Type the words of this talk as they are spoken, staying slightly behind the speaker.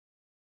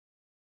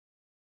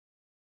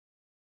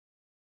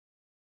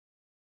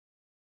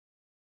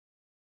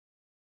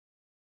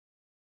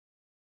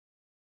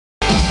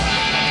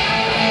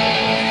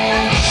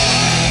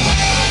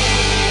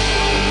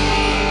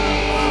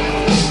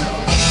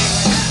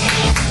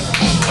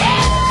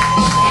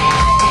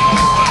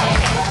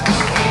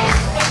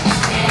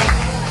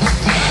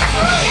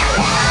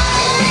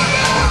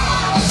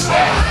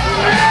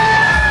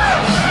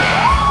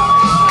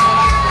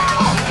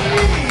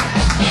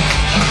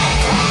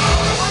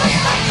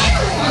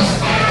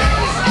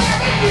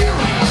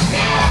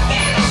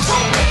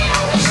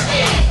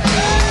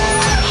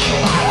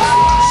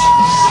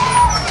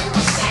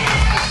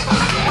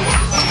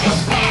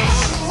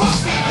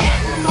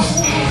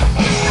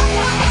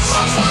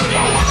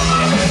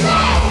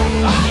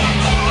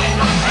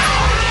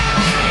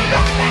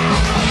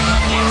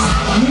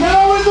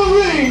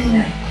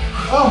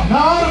Oh,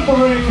 now out of the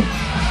ring,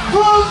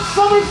 from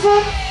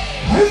Somerset,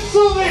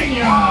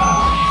 Pennsylvania,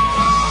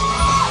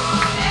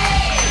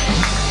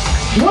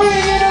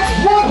 weighing in at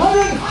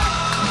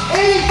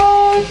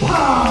 185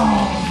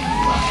 pounds,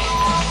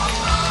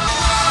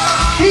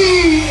 he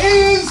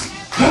is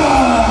the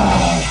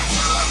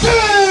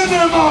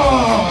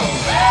Dynamite!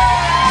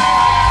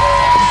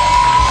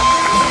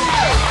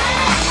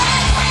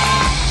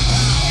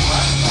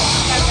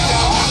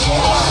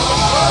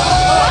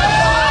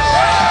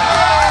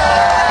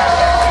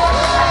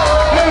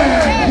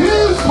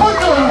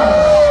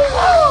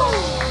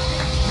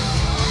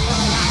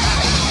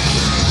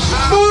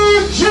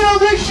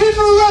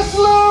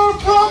 Wrestler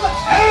from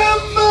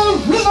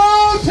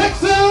Amarillo,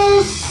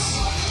 Texas,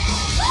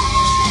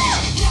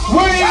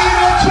 weighing in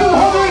at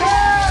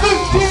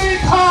 215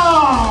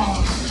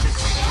 pounds.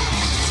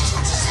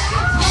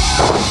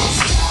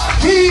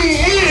 He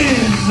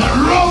is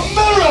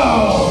Romero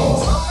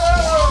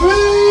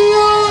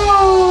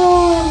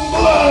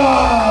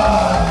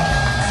Youngblood.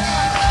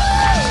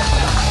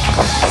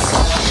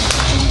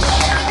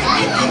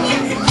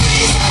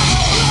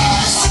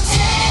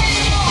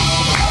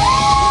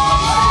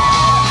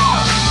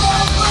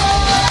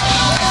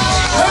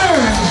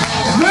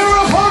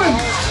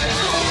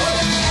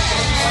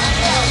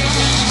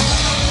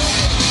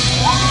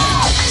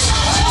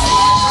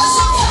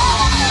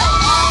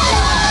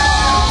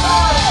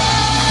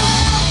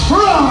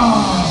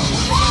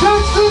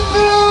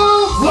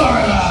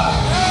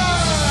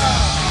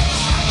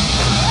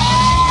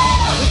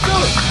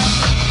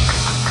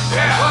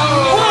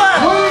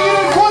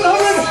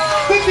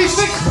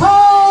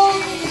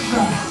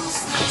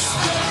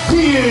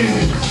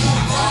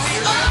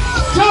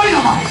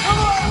 Dynamite!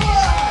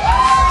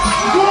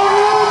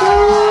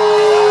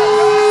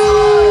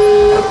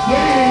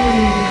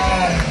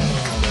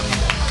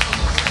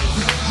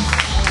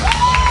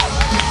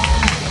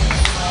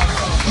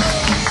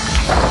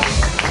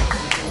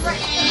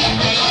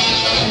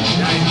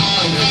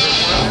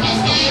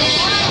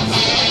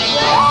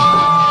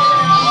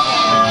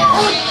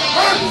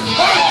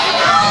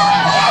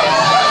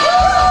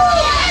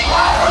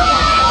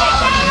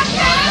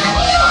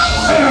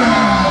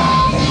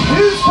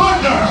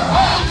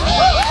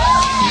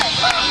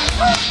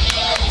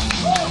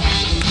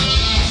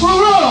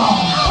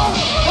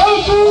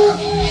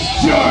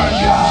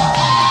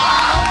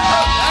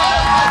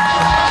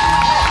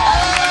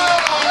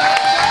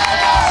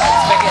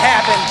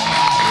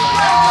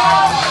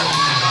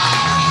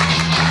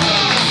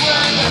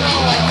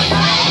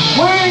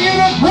 Weighing in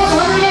at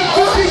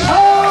 150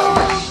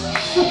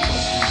 pounds,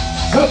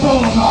 the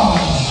Bulldog,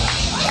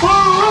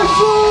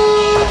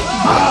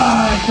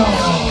 Michael.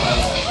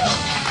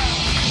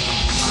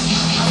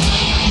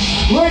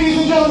 Ladies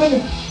and gentlemen,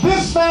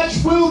 this match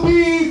will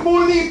be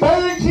for the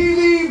Baron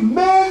TV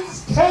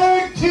Men's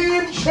Tag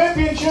Team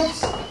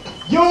Championships.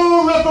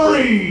 Your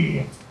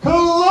referee,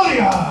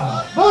 Claudia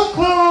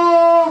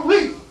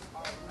McClory.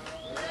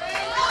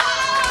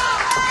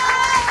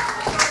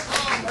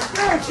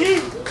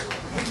 Chief.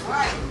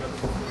 Alright.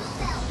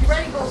 You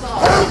ready,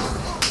 Bulldog?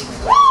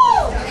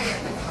 Woo!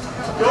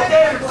 Go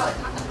get him!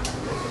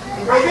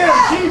 Go get him,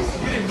 Chief!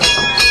 Get him!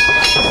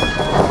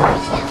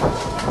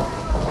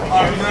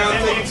 Alright, now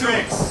take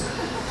tricks.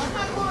 Come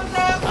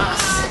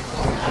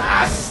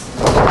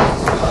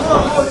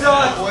on,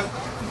 Bulldog! Woo!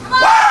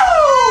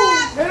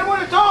 Hit him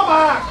with a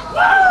tomahawk! Woo!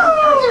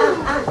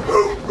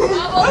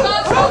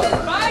 Bulldog, throw this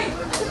right!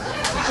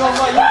 Show him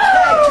like you're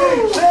tag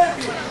team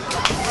champion!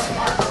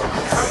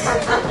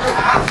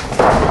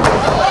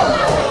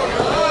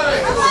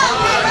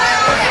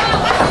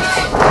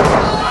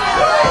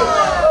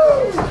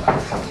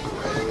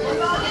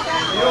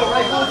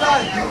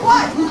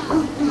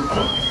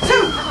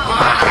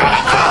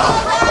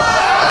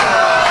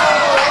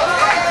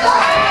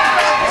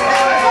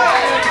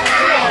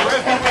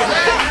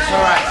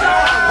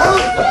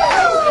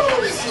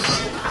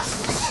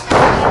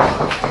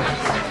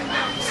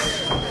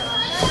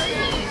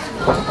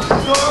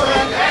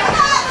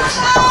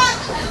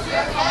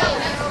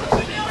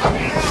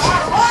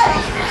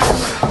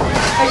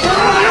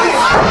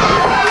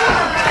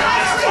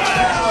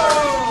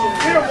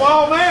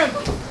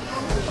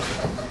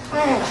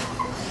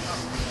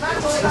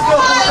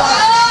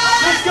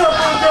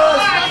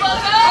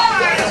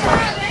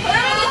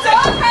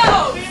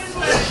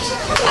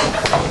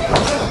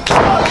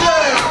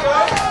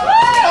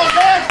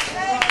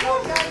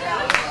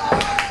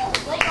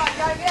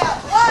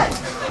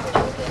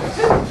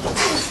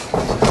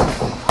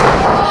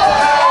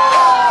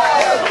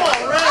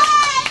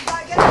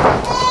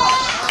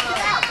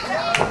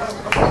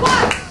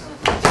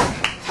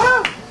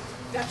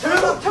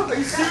 Are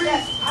you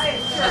serious?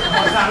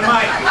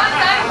 Dynamite.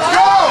 Let's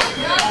go!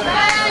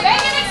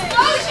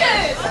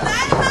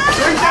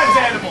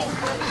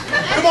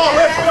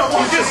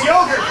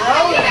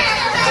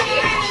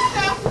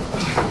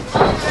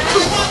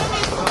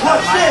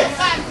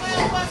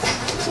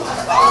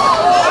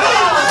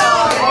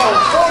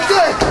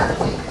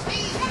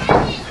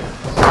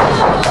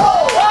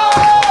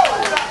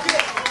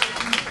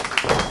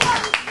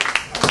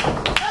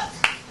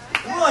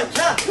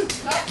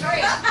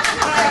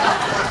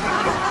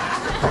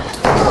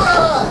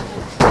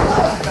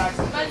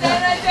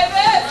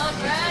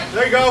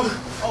 go.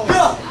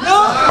 No!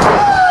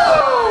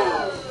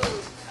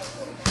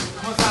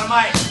 Come on,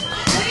 Dynamite.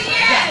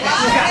 Yeah,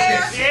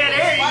 there. Yeah,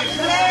 there you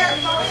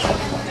go.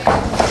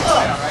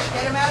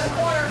 Get him out of the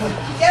corner.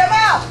 Get him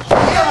out.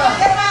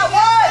 Get him out.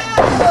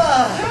 1,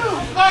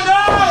 2. One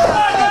dog!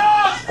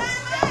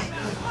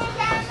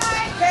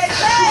 Okay,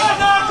 stay. One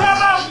dog,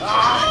 come out!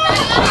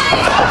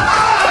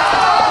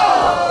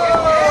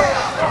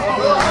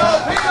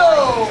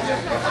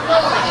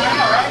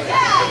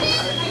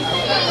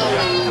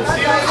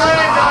 See you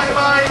later,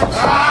 Dynamite.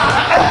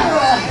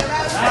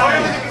 Go to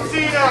the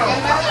casino. Get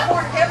him out of the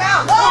corner. Get him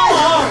out. 1.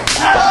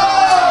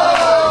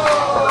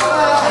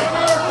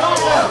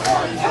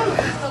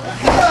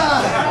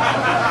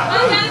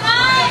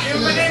 Give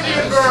him an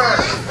Indian bird.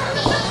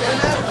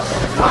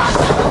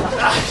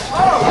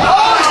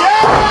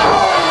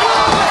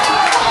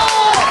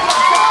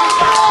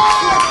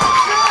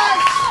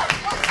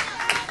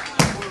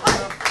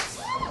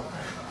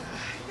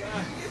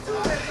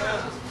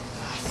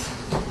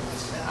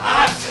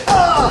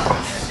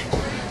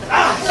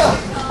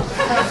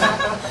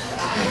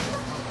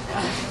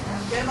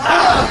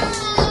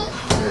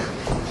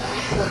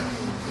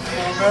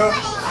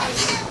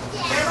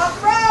 Get him off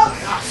the road.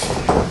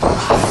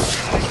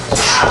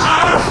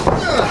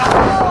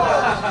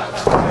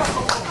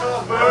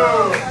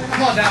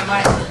 Come on,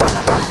 Dynamite.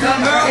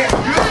 Dynamite, here.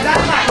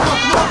 Dynamite, come on.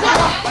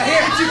 Right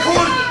here. Get you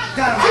cool.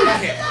 Dynamite,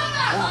 right here.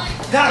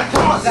 Dynamite,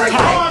 come on,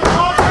 Dynamite.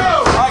 All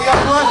right,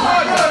 Youngblood.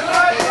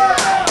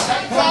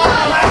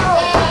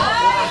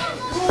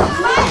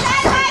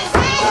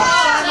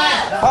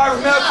 All right,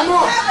 Romero, come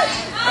on.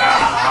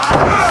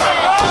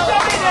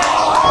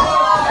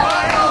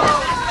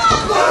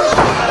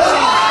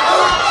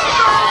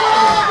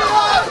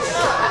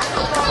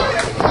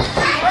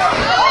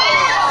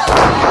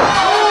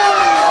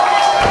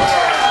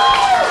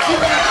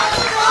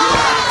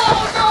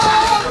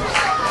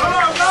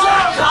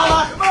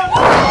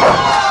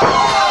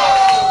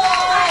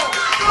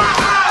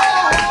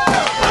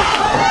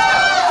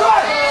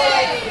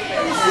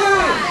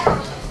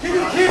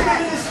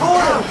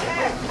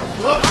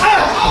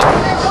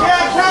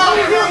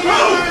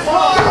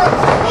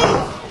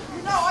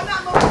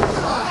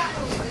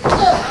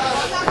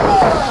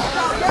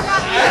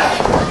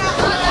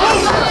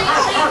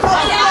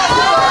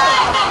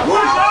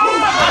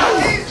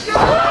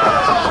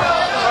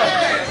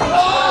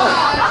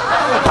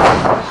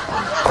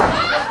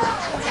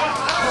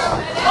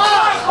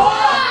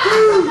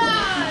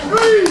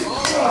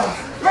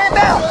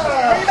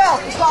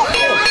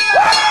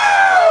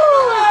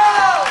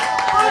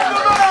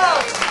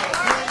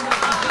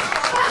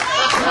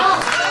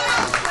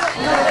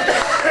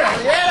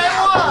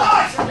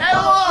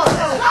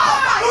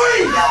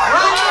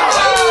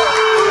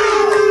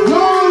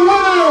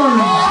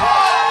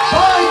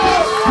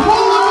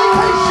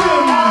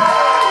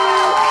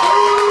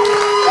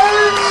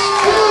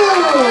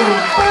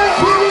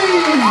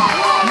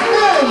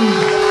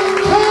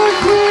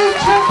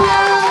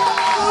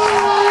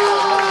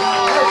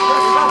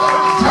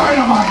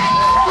 Dynamite,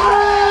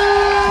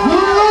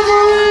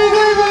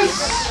 Davis,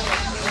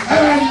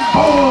 and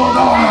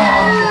Bulldog,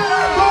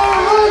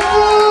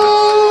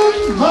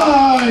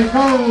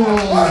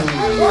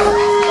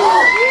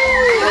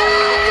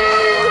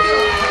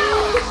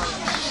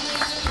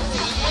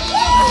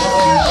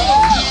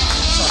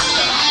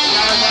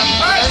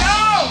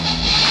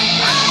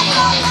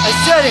 I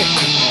said it.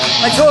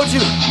 I told you.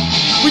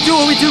 We do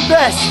what we do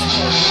best.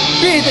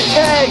 Be the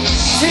tag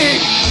team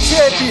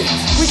champion.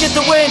 We get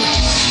the win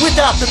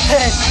without the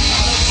pen.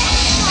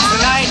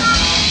 Tonight,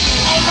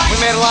 we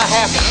made a lot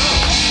happen.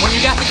 When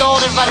you got the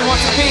gold, everybody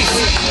wants a piece.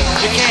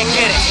 You can't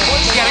get it.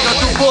 You gotta go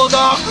through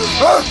Bulldog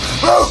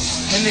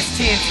and this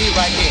TNT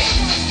right here.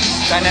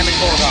 Dynamic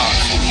Bulldog.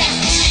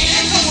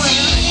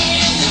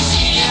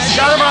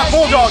 Dynamite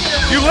Bulldog,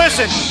 you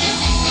listen.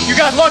 You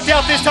got lucked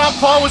out this time.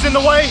 Paul was in the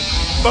way,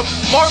 but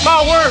mark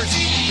my words,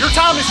 your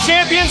time as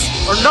champions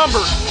are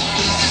numbered.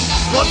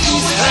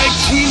 Luckiest tag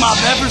team I've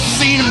ever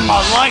seen in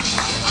my life.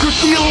 You're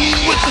dealing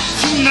with the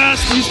two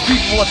nastiest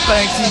people at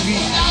Bang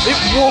TV. It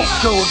won't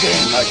go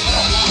again like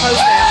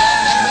that.